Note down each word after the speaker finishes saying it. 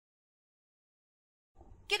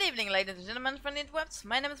Good evening, ladies and gentlemen from the interwebs.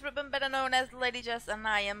 My name is Ruben, better known as Lady Jess, and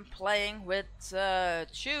I am playing with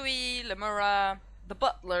Chewie, Lemuura, the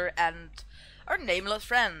butler, and our nameless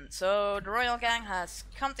friend. So the royal gang has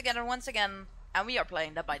come together once again, and we are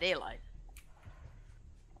playing Dead by Daylight.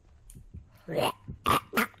 And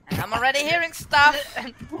I'm already hearing stuff,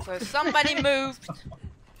 so somebody moved.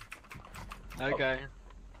 Okay.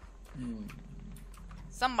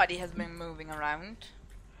 Somebody has been moving around.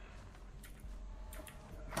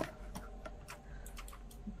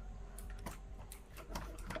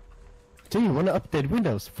 Do you want to update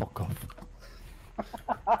Windows? Fuck off.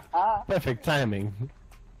 Perfect timing.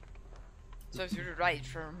 So if you're right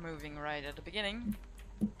for moving right at the beginning.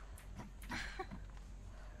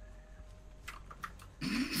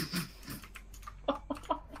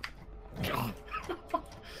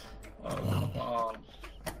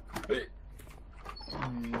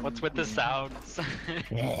 What's with the sounds?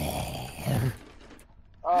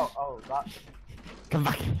 Oh, that. Come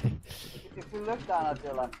back. If you look down at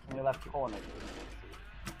your left, in your left corner.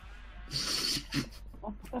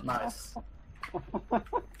 Nice. Okay,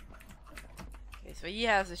 so he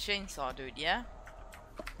has a chainsaw, dude, yeah?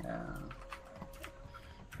 Yeah.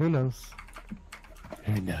 Who knows?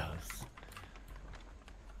 Who knows?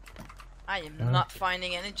 I am not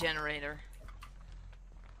finding any generator.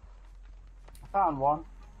 I found one.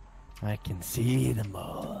 I can see them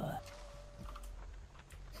all.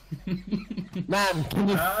 Man, can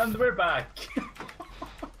you? And we're back.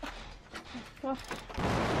 Having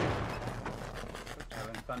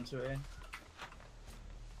fun today.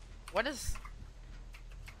 What is...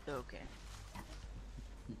 Okay.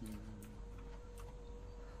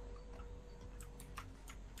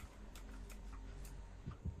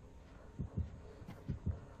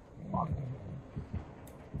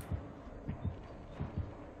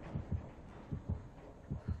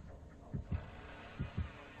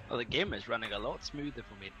 Well, the game is running a lot smoother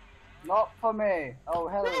for me. Not for me. Oh,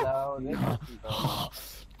 hello. This is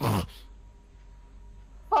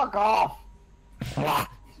Fuck off! Fuck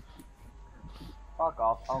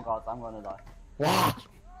off. Oh god, I'm gonna die.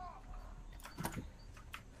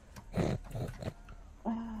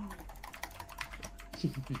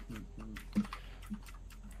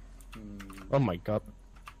 Oh my god.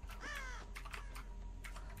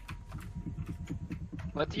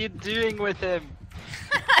 What are you doing with him?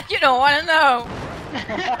 You don't want to know!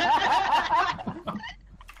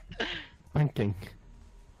 Banking.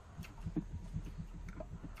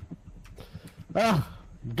 Oh,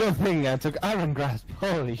 good thing I took Iron Grasp.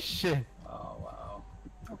 Holy shit. Oh wow.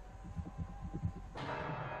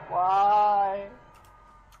 Why?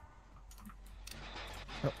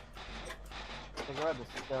 Cigarette is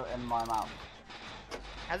still in my mouth.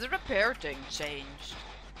 Has the repair thing changed?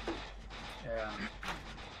 Yeah.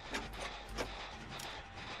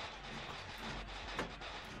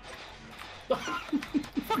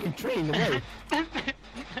 Fucking train away.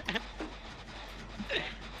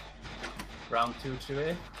 Round 2,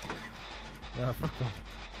 Chewie. Yeah, fuck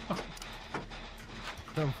off.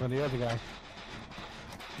 Come for the other guy.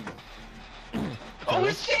 Oh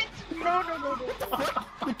shit! No!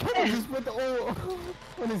 The cat just went all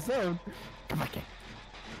on his own. Come back here.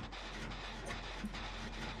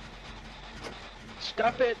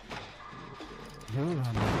 Stop it! You're on my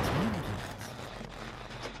team.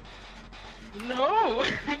 No!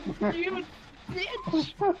 You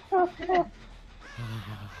bitch!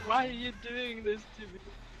 Why are you doing this to me?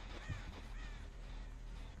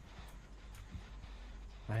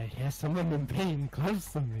 I hear someone in pain close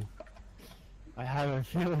to me. I have a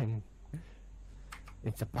feeling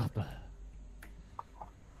it's a papa.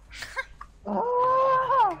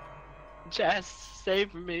 Jess,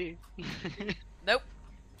 save me. Nope.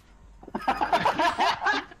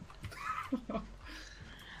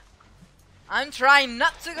 I'm trying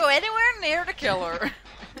not to go anywhere near the killer.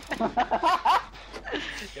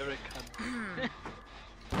 You're a cunt.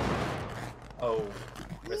 Oh.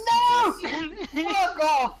 No! Fuck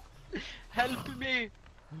off! Help me!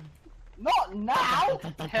 Not now!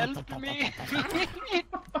 Help me!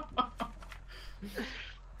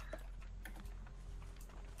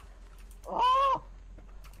 Oh!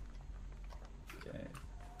 Okay.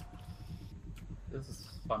 This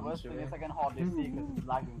is fun, Worst thing Chewie. is I can hardly see because it's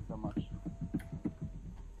lagging so much.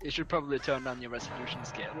 You should probably turn down your resolution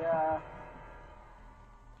scale. Yeah.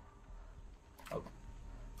 Oh.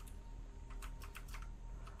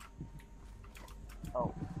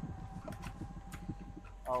 Oh.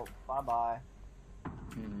 Oh, bye bye.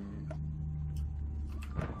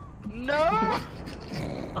 No!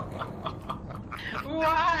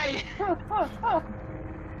 Why?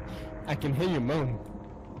 I can hear you moan.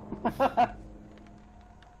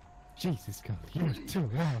 Jesus God, you're too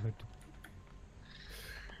loud.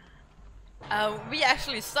 We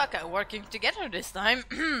actually suck at working together this time.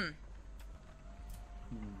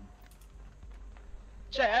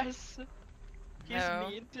 Jess! He's No.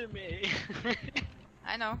 mean to me.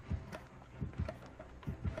 I know.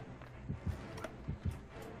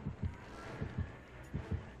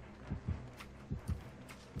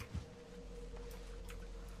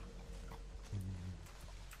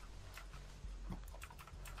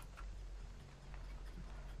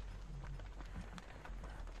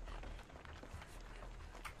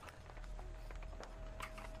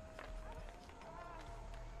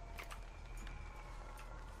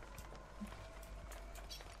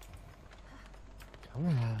 Come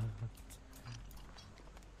out.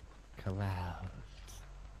 Come out.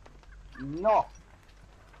 No.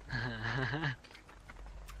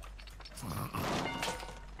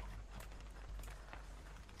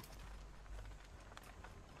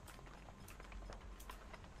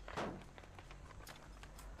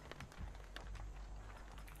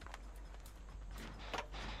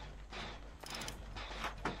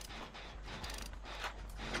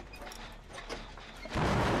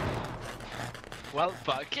 Well,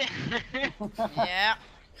 fuck. Yeah.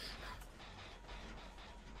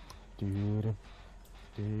 Dude.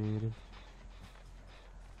 Dude.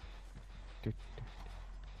 Dude.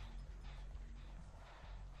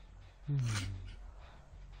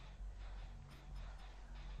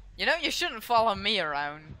 You know, you shouldn't follow me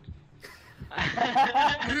around.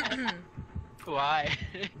 Why?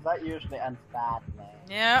 That usually ends badly.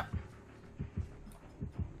 Yeah.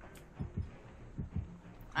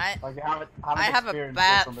 Like you haven't I have a experienced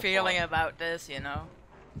bad this one before. feeling about this, you know.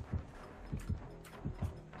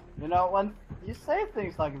 You know, when you say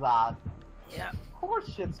things like that, Yeah. of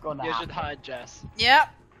course shit's gonna You happen. should hide Jess. Yep.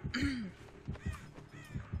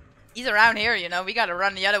 He's around here, you know. We gotta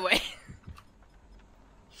run the other way.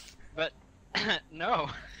 But, no.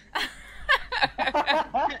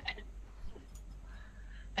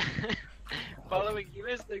 Following you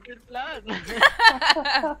is the good plan.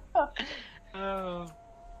 Oh.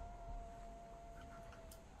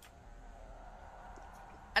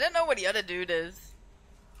 I don't know what the other dude is.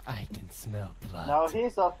 I can smell blood. No,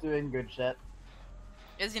 he's off doing good shit.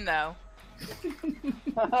 Is he know?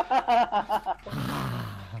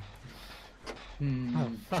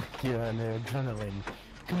 Oh, fuck you and the adrenaline.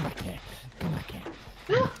 Come back here. Come back here.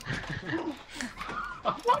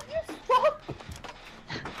 What? You stop?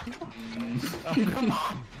 Oh, come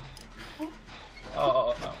on.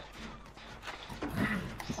 Oh, no.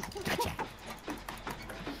 Gotcha.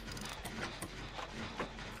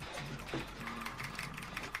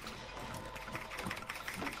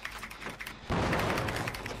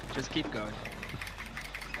 Just keep going.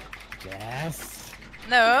 Yes.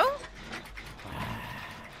 No?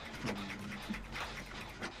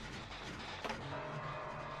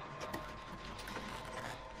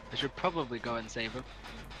 I should probably go and save him.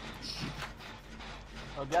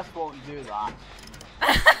 I guess won't do that.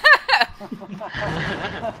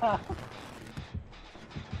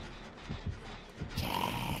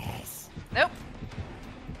 Yes. Nope.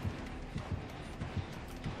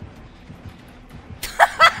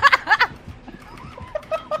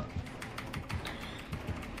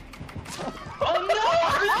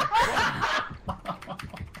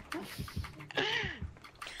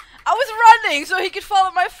 I was running so he could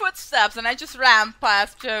follow my footsteps, and I just ran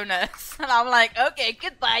past Jonas. And I'm like, okay,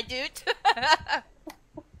 goodbye, dude.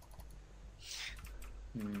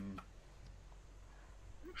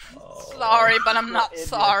 Oh. Sorry, but I'm not Idiot.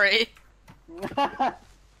 sorry.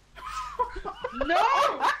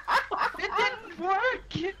 No! It didn't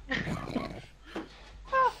work!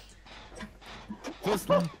 Just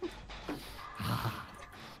like...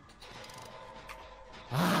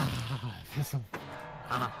 feel some...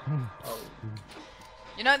 Oh.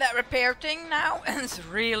 You know that repair thing now? It's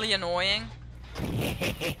really annoying.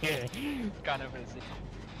 Kind of busy.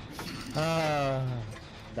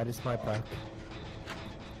 That is my perk.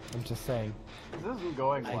 I'm just saying. This isn't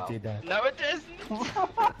going well. I did that. No, it isn't!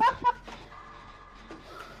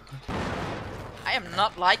 I am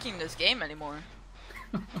not liking this game anymore.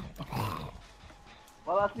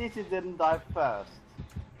 Well, at least he didn't die first.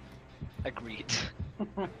 Agreed.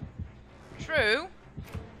 True.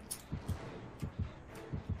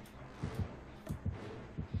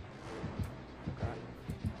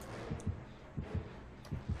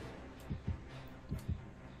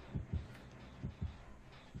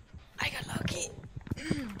 I got lucky.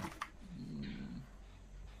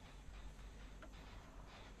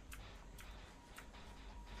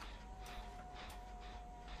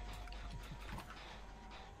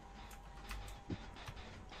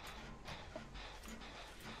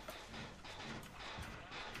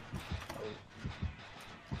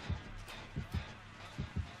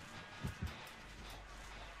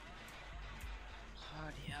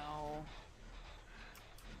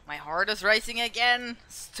 My heart is racing again.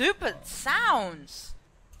 Stupid sounds.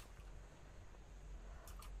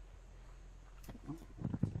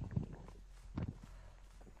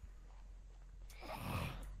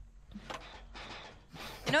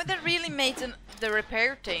 You know, that really made the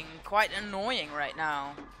repair thing quite annoying right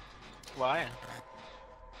now. Why?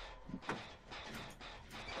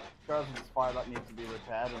 Because it's fire that needs to be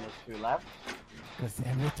repaired and there's 2 left. Because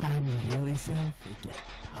every time you heal yourself, it gets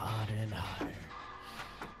harder and harder.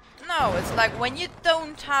 No, it's like when you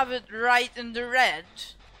don't have it right in the red,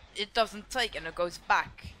 it doesn't take and it goes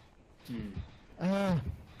back.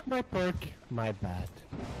 My perk, my bad.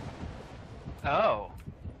 Oh.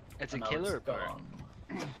 It's a And now killer it's perk. gone.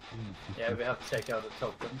 Yeah, we have to take out the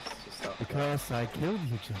tokens to stop. Because I killed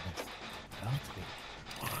you, Jonas.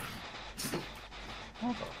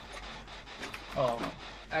 Help me. Oh,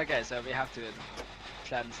 Okay, so we have to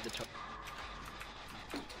cleanse the top.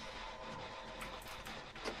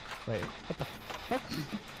 Wait, what the fuck?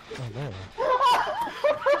 Oh no.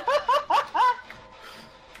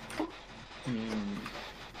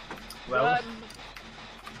 well, Run!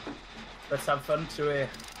 let's have fun, Chewie.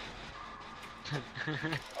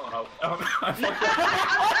 Oh no. Oh, I fucked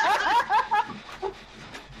up.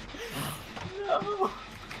 No.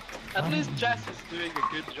 At least Jess is doing a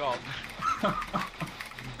good job.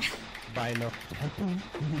 By not helping.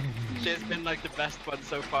 She's been like the best one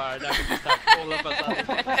so far, now we just have all of us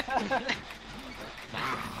out.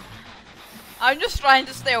 I'm just trying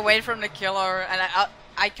to stay away from the killer, and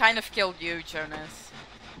I kind of killed you, Jonas.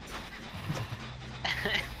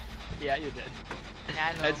 Yeah, you did.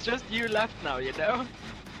 Yeah, I know. It's just you left now, you know?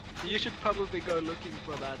 You should probably go looking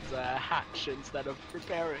for that hatch instead of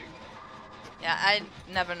preparing. Yeah, I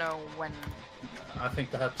never know when. I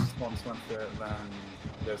think the hatch spawns when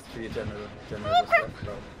there's 3 generators left.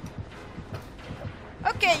 So.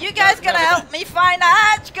 Okay, you guys gotta help me find the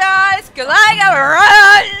hatch, guys, cause I gotta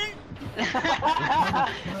run!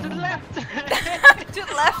 To the left! To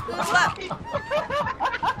the left, to the left.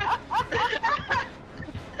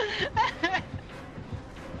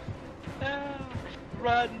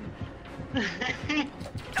 Run!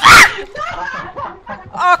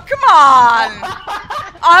 Oh, come on!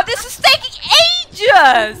 Oh, this is taking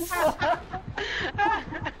ages!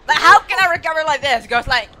 Like, how can I recover like this? Goes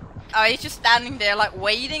like, oh, he's just standing there, like,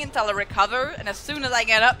 waiting until I recover, and as soon as I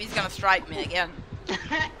get up, he's gonna strike me again.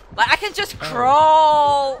 Like, I can just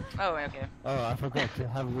crawl. Oh, okay. Oh, I forgot to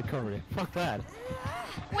have recovery. Fuck that.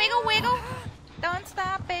 Wiggle, wiggle. Don't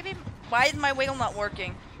stop, baby. Why is my wiggle not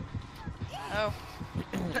working? Oh.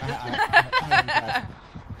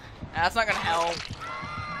 That's not gonna help.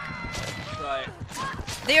 Right.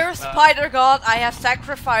 Dear Spider God, I have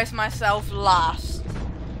sacrificed myself last.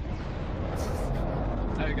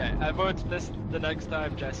 Okay, I vote this the next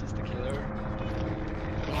time Jess is the killer.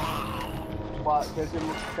 But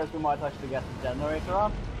because we might actually get the generator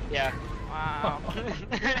on. Yeah. Wow.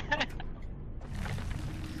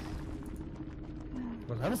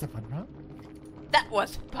 Well, that was a fun round. That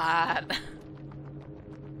was bad.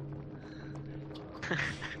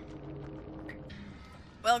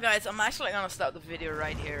 Well guys, I'm actually gonna stop the video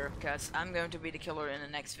right here because I'm going to be the killer in the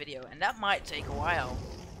next video and that might take a while.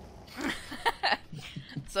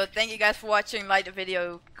 So thank you guys for watching, like the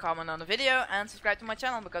video, comment on the video and subscribe to my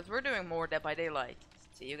channel because we're doing more Dead by Daylight.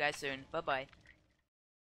 See you guys soon, bye bye.